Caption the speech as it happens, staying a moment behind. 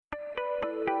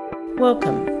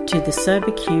Welcome to the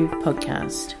Sober Q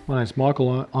podcast. My name's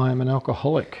Michael. I am an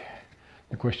alcoholic.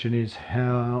 The question is,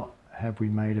 how have we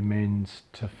made amends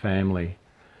to family?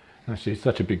 Actually, it's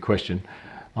such a big question.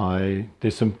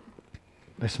 There's some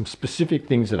specific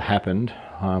things that happened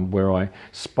where I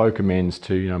spoke amends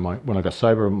to. When I got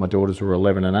sober, my daughters were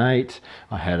 11 and 8.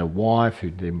 I had a wife who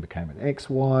then became an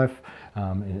ex-wife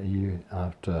a year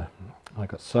after I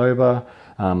got sober,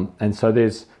 and so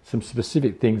there's some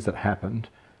specific things that happened,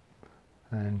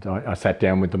 and I sat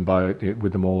down with them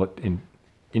all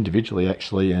individually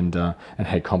actually, and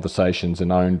had conversations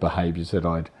and owned behaviours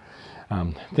that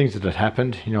things that had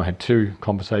happened. I had 2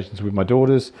 conversations with my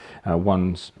daughters.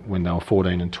 One's when they were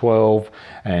 14 and 12,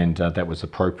 and that was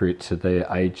appropriate to their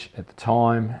age at the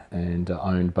time, and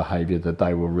owned behaviour that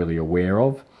they were really aware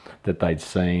of, that they'd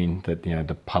seen, that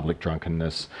the public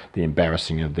drunkenness, the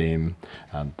embarrassing of them,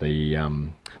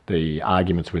 the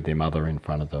arguments with their mother in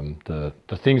front of them, the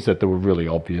things that were really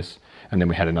obvious. And then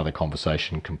we had another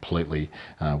conversation completely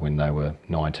when they were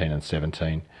 19 and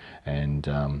 17, and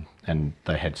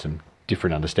they had some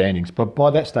different understandings. But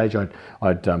by that stage,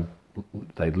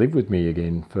 they'd lived with me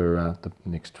again for the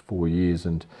next 4 years,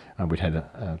 and we'd had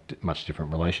a much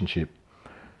different relationship.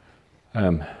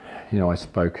 I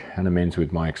spoke an amends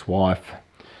with my ex-wife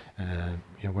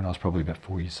when I was probably about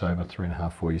 4 years sober,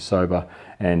 3.5, 4 years sober,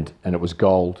 and it was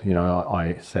gold.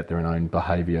 I sat there and owned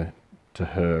behaviour to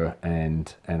her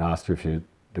and asked her if there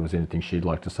was anything she'd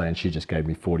like to say, and she just gave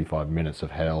me 45 minutes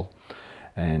of hell,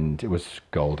 and it was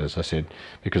gold, as I said,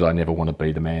 because I never want to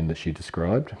be the man that she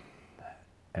described.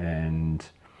 And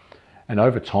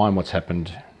over time, what's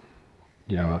happened,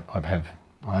 I'll go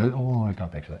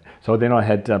back to that. So then I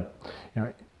had,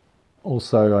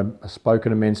 also I spoke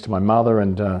an amends to my mother,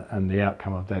 and the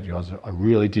outcome of that was I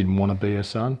really didn't want to be her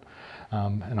son,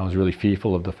 and I was really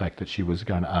fearful of the fact that she was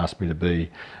going to ask me to be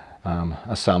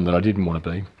a son that I didn't want to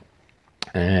be,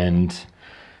 and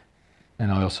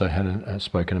I also had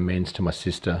spoken amends to my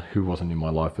sister, who wasn't in my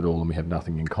life at all, and we have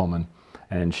nothing in common.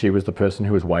 And she was the person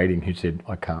who was waiting, who said,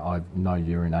 I know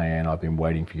you're in AA, and I've been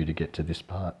waiting for you to get to this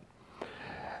part.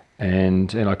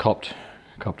 And I copped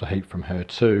a heap from her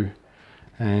too.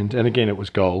 And again, it was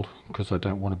gold, because I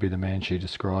don't want to be the man she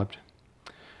described.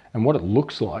 And what it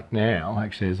looks like now,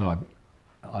 actually, as I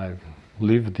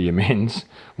live the amends,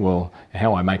 well,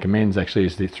 how I make amends actually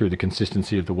is through the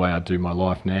consistency of the way I do my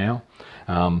life now.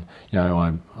 I'm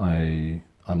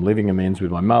living amends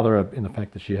with my mother in the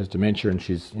fact that she has dementia, and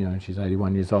she's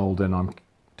 81 years old, and I'm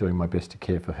doing my best to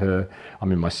care for her.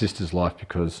 I'm in my sister's life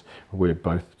because we're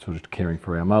both sort of caring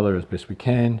for our mother as best we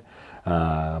can,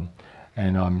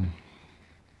 and I'm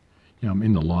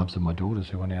in the lives of my daughters,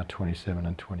 who are now 27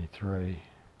 and 23,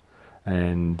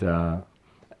 and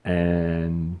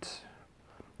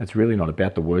it's really not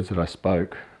about the words that I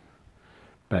spoke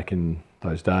back in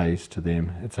those days to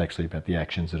them. It's actually about the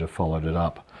actions that have followed it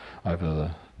up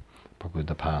over probably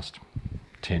the past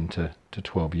 10 to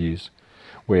 12 years,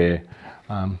 where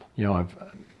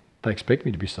they expect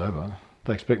me to be sober.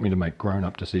 They expect me to make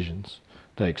grown-up decisions.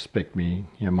 They expect me,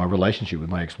 my relationship with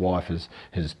my ex-wife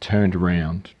has turned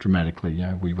around dramatically.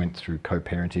 We went through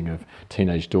co-parenting of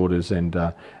teenage daughters and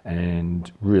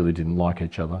really didn't like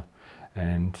each other.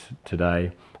 And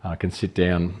today I can sit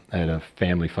down at a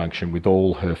family function with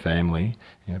all her family,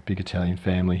 big Italian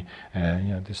family.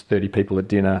 There's 30 people at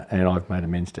dinner, and I've made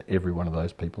amends to every one of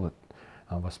those people.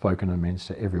 I've spoken amends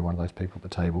to every one of those people at the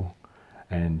table,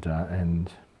 and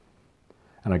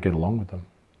I get along with them.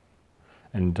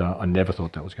 And I never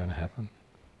thought that was going to happen.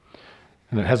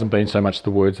 And it hasn't been so much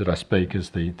the words that I speak as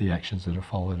the actions that have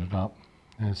followed it up.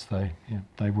 As they'd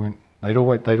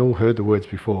all heard the words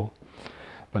before,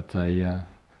 but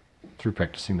through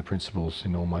practicing the principles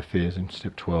in all my fears in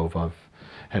step 12, I've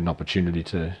had an opportunity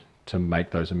to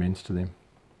make those amends to them.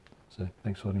 So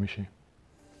thanks for letting me share.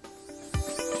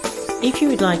 If you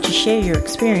would like to share your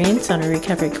experience on a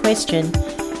recovery question,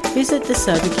 visit the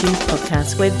Sober Q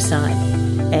podcast website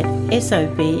at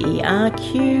soberq.com.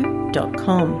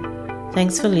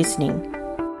 Thanks for listening.